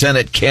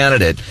Senate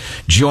candidate,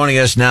 joining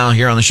us now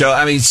here on the show.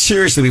 I mean,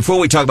 seriously, before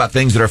we talk about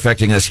things that are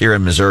affecting us here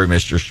in Missouri,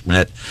 Mr.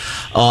 Schmidt,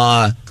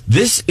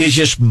 this is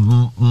just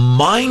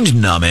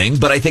mind-numbing,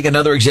 but I think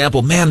another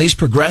example, man, these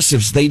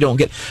progressives,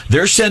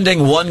 they're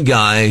sending one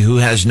guy who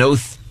has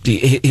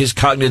his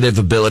cognitive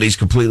abilities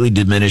completely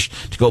diminished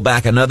to go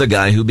back another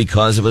guy who,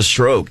 because of a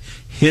stroke,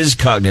 his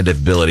cognitive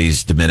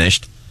abilities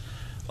diminished.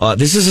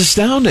 This is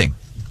astounding.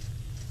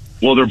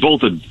 Well, they're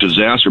both a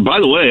disaster.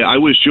 By the way, I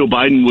wish Joe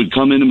Biden would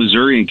come into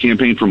Missouri and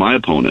campaign for my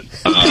opponent.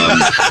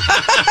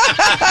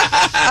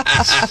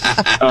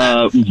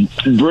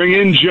 Bring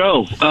in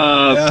Joe.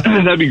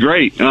 That'd be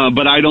great.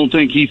 But I don't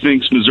think he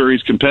thinks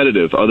Missouri's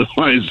competitive.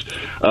 Otherwise,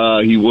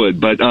 he would.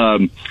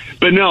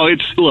 But no,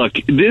 look,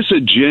 this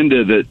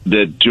agenda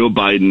that Joe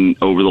Biden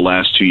over the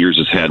last 2 years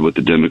has had with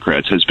the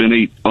Democrats has been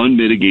a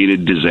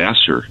unmitigated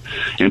disaster.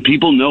 And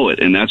people know it.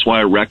 And that's why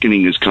a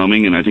reckoning is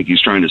coming. And I think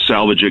he's trying to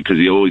salvage it because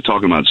he's always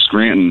talking about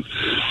Scranton.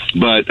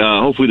 But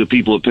hopefully the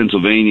people of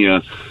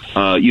Pennsylvania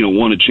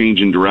want to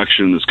change in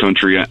direction in this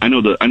country. I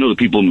know the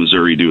people in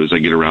Missouri do. As I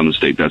get around the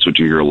state, that's what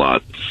you hear a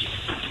lot.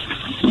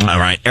 All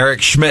right,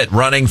 Eric Schmidt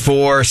running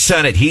for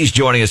Senate. He's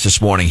joining us this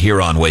morning here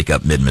on Wake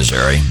Up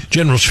Mid-Missouri.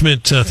 General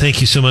Schmidt,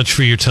 thank you so much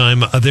for your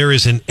time. There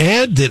is an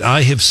ad that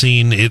I have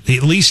seen, at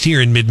least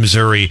here in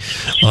Mid-Missouri,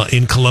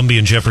 in Columbia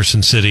and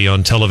Jefferson City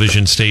on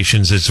television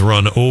stations. It's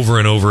run over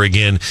and over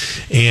again,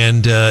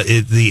 and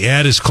the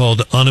ad is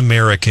called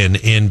Un-American,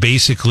 and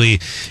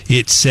basically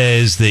it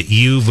says that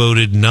you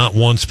voted not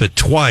once but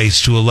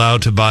twice to allow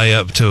to buy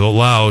up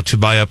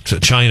to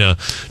China,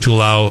 to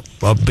allow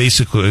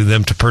basically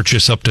them to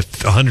purchase up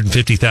to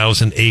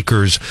 150,000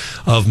 acres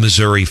of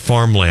Missouri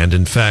farmland.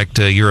 In fact,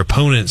 your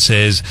opponent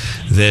says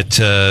that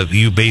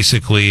you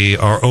basically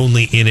are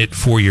only in it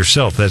for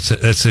yourself. That's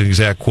an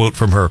exact quote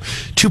from her.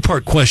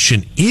 Two-part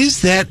question.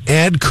 Is that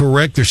ad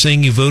correct? They're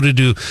saying you voted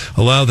to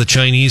allow the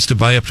Chinese to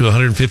buy up to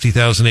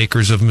 150,000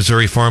 acres of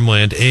Missouri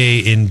farmland,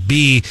 A, and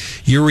B,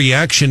 your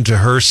reaction to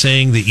her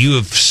saying that you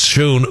have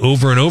shown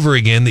over and over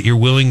again that you're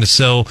willing to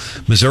sell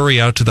Missouri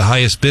out to the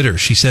highest bidder.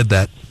 She said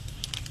that.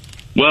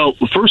 Well,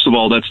 first of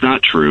all, that's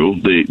not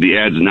true. The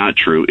ad's not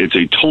true. It's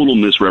a total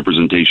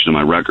misrepresentation of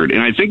my record. And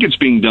I think it's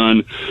being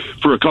done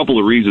for a couple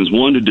of reasons.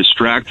 One, to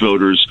distract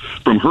voters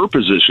from her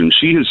position.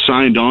 She has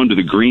signed on to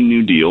the Green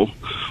New Deal,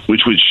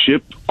 which would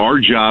ship our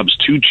jobs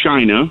to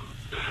China.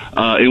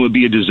 It would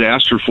be a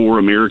disaster for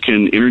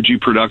American energy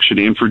production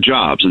and for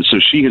jobs. And so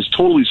she has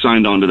totally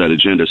signed on to that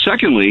agenda.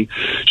 Secondly,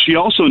 she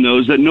also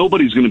knows that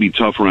nobody's going to be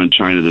tougher on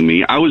China than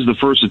me. I was the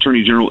first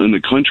attorney general in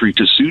the country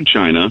to sue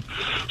China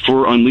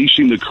for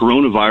unleashing the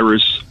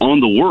coronavirus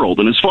on the world.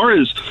 And as far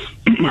as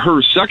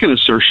her second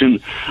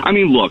assertion, I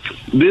mean, look,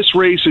 this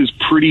race is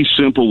pretty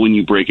simple when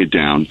you break it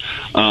down.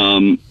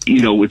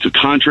 It's a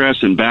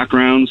contrast in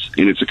backgrounds,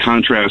 and it's a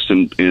contrast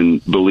in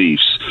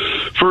beliefs.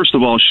 First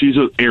of all, she's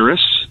an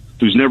heiress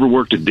who's never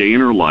worked a day in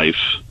her life.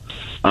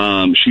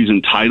 She's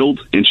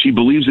entitled, and she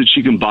believes that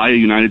she can buy a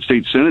United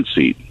States Senate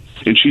seat.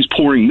 And she's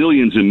pouring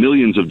millions and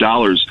millions of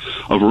dollars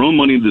of her own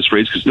money into this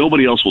race because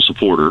nobody else will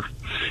support her.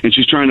 And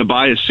she's trying to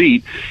buy a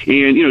seat.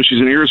 And,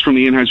 she's an heiress from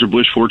the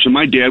Anheuser-Busch fortune.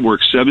 My dad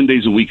worked 7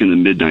 days a week in the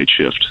midnight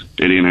shift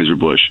at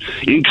Anheuser-Busch.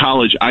 In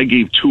college, I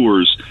gave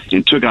tours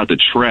and took out the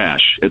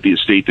trash at the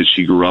estate that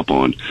she grew up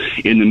on.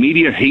 And the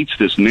media hates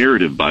this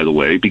narrative, by the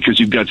way, because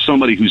you've got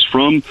somebody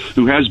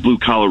who has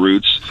blue-collar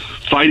roots,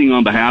 fighting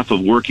on behalf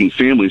of working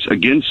families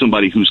against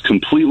somebody who's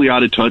completely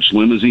out of touch,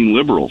 limousine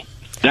liberal.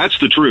 That's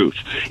the truth.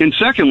 And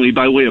secondly,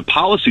 by way of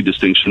policy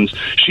distinctions,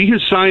 she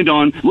has signed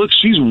on. Look,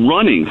 she's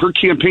running her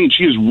campaign.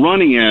 She is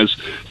running as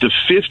the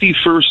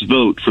 51st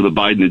vote for the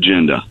Biden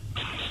agenda.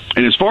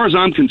 And as far as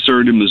I'm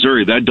concerned, in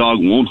Missouri, that dog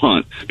won't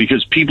hunt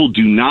because people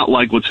do not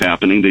like what's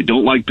happening. They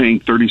don't like paying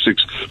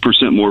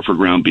 36% more for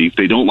ground beef.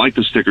 They don't like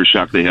the sticker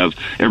shock they have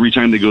every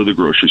time they go to the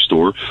grocery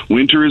store.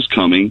 Winter is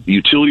coming.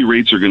 Utility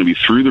rates are going to be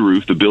through the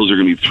roof. The bills are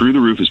going to be through the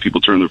roof as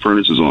people turn their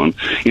furnaces on.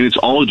 And it's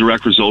all a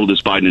direct result of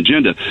this Biden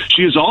agenda.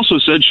 She has also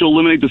said she'll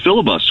eliminate the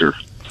filibuster,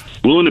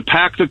 willing to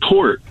pack the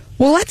court.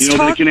 Well, let's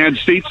talk. They can add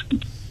states.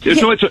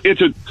 So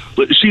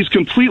she's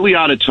completely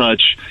out of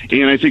touch,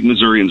 and I think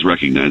Missourians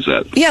recognize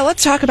that. Yeah,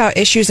 let's talk about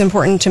issues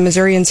important to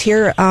Missourians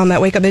here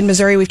at Wake Up in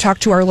Missouri. We've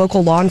talked to our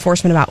local law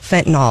enforcement about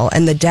fentanyl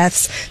and the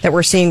deaths that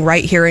we're seeing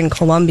right here in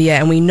Columbia,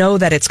 and we know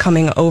that it's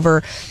coming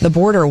over the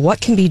border. What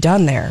can be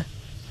done there?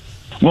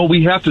 Well,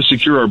 we have to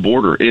secure our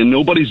border, and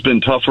nobody's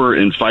been tougher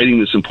in fighting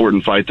this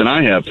important fight than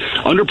I have.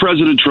 Under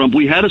President Trump,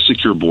 we had a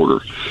secure border.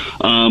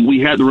 We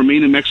had the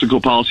Remain in Mexico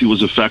policy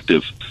was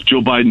effective.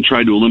 Joe Biden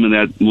tried to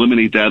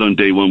eliminate that on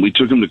day one. We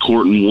took him to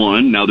court and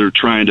won. Now they're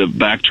trying to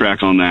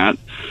backtrack on that.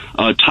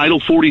 Title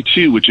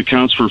 42, which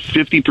accounts for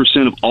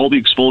 50% of all the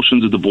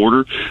expulsions at the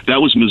border,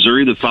 that was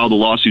Missouri that filed a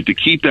lawsuit to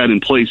keep that in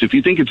place. If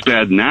you think it's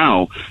bad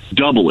now,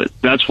 double it.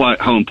 That's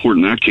how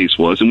important that case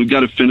was. And we've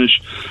got to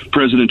finish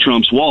President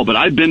Trump's wall. But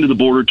I've been to the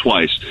border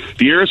twice.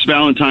 The heiress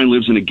Valentine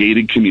lives in a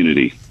gated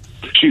community.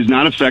 She's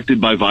not affected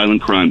by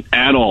violent crime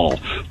at all.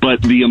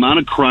 But the amount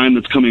of crime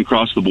that's coming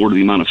across the border,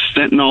 the amount of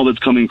fentanyl that's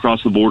coming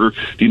across the border,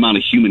 the amount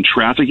of human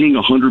trafficking,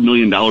 $100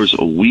 million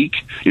a week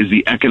is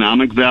the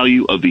economic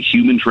value of the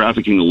human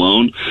trafficking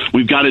alone.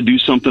 We've got to do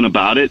something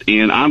about it,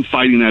 and I'm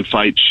fighting that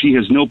fight. She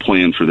has no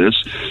plan for this.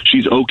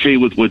 She's okay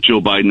with what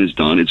Joe Biden has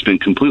done. It's been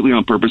completely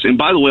on purpose. And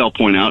by the way, I'll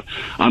point out,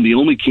 I'm the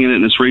only candidate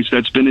in this race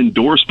that's been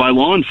endorsed by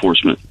law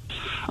enforcement.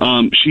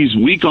 She's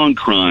weak on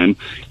crime.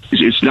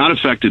 It's not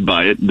affected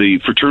by it. The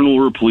Fraternal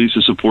Order of Police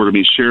have supported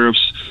me.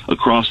 Sheriffs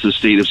across the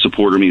state have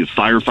supported me. The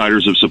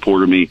firefighters have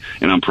supported me,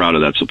 and I'm proud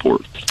of that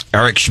support.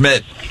 Eric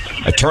Schmitt,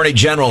 Attorney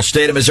General,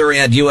 State of Missouri,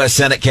 and U.S.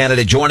 Senate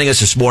candidate, joining us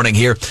this morning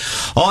here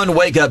on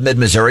Wake Up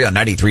Mid-Missouri on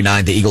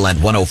 93.9 The Eagle and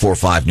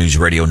 104.5 News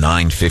Radio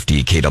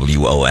 950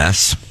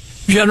 KWOS.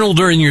 General,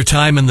 during your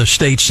time in the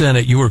state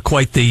Senate, you were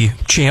quite the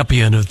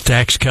champion of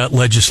tax cut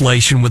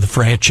legislation with the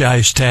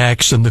franchise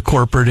tax and the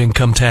corporate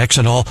income tax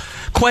and all.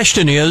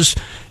 Question is,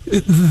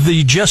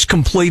 the just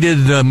completed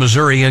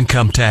Missouri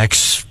income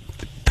tax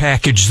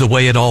package, the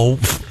way it all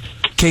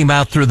came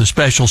out through the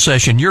special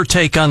session, your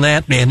take on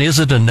that, and is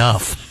it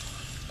enough?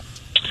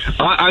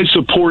 I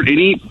support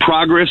any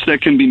progress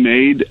that can be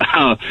made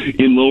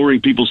in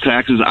lowering people's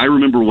taxes. I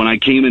remember when I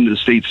came into the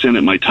state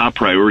Senate, my top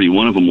priority,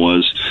 one of them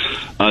was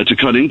to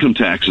cut income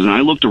taxes. And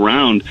I looked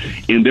around,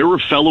 and there were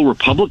fellow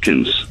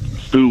Republicans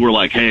who were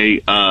like,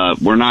 "Hey,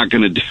 we're not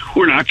going to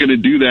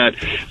do that."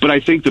 But I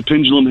think the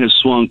pendulum has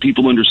swung.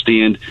 People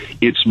understand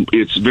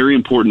it's very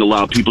important to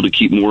allow people to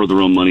keep more of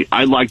their own money.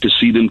 I'd like to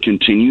see them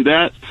continue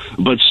that,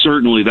 but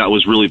certainly that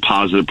was really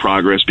positive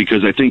progress,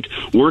 because I think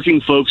working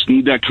folks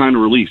need that kind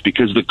of relief,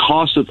 because the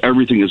cost of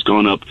everything has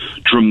gone up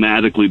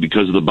dramatically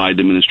because of the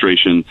Biden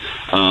administration.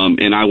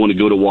 And I want to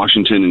go to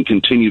Washington and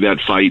continue that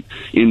fight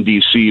in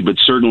D.C., but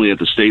certainly at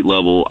the state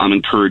level, I'm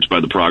encouraged by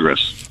the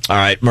progress. All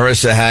right.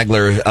 Marissa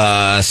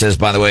Hagler says,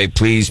 by the way,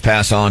 please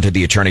pass on to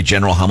the Attorney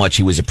General how much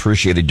he was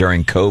appreciated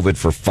during COVID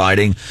for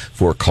fighting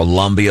for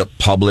Columbia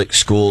public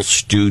school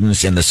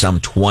students and the some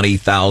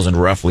 20,000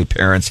 roughly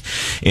parents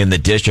in the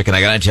district. And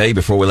I got to tell you,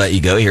 before we let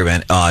you go here,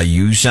 man,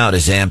 you sound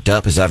as amped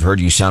up as I've heard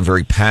you sound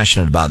very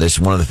passionate about this.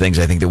 One of the things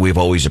I think that we've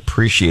always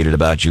appreciated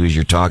about you is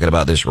you're talking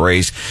about this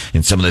race,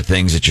 and some of the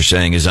things that you're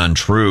saying is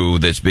untrue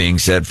that's being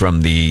said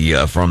from the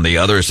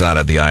other side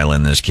of the aisle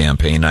in this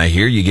campaign. I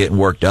hear you getting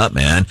worked up,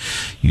 man.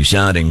 You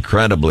sound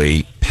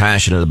incredibly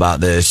passionate about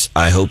this.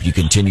 I hope you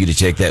continue to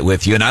take that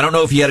with you. And I don't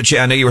know if you had a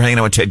chance. I know you were hanging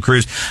out with Ted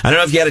Cruz. I don't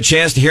know if you had a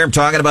chance to hear him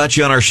talking about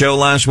you on our show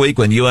last week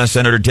when U.S.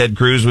 Senator Ted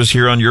Cruz was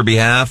here on your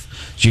behalf.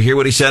 Did you hear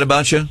what he said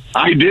about you?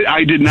 I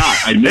did not.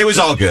 It was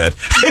all good.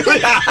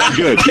 Good.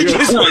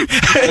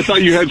 I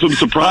thought you had some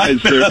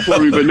surprise there for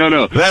me, but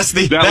no. That's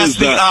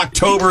the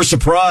October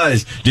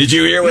surprise. Did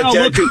you hear what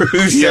Ted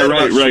Cruz said?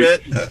 Right.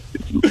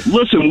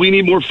 Listen, we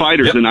need more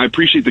fighters, Yep. and I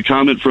appreciate the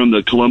comment from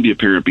the Columbia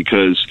parent,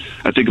 because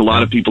I think a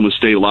lot of people in the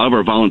state, a lot of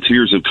our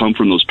volunteers have come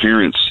from those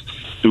parents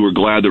who were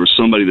glad there was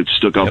somebody that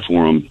stuck up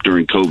for them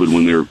during COVID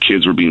when their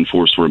kids were being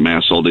forced to wear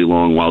masks all day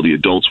long while the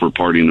adults were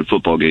partying at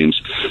football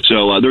games.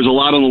 So there's a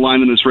lot on the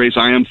line in this race.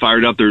 I am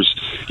fired up. There's,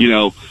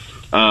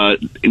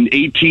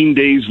 18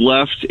 days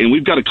left, and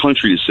we've got a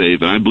country to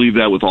save, and I believe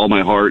that with all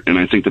my heart, and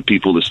I think the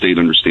people of the state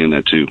understand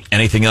that too.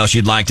 Anything else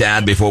you'd like to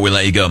add before we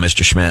let you go,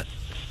 Mr. Schmitt?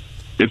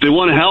 If they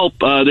want to help,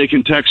 they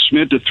can text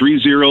Schmitt to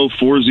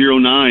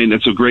 30409.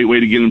 That's a great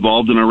way to get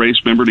involved in our race.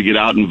 Remember to get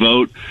out and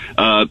vote.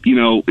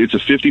 It's a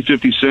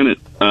 50-50 Senate.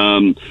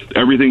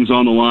 Everything's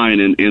on the line,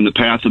 and the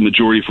path of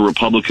majority for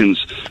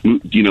Republicans,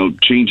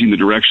 changing the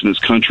direction of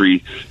this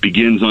country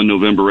begins on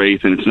November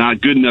 8th. And it's not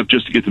good enough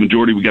just to get the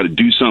majority. We got to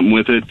do something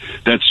with it.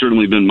 That's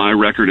certainly been my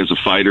record as a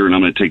fighter, and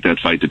I'm going to take that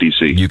fight to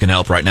D.C. You can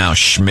help right now.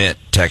 Schmitt,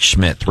 text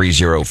Schmitt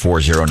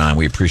 30409.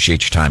 We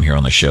appreciate your time here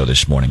on the show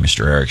this morning,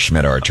 Mr. Eric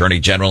Schmitt, our Attorney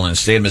General in the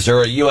state of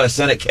Missouri, U.S.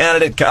 Senate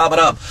candidate. Coming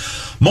up,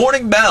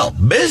 Morning Bell,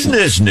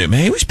 business news.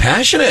 Man, he was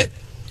passionate.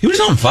 He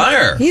was on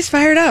fire. He's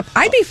fired up.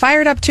 I'd be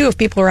fired up too if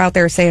people were out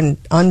there saying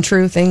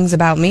untrue things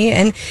about me.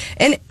 And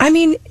I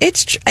mean,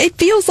 it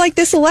feels like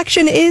this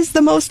election is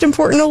the most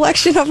important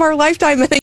election of our lifetime.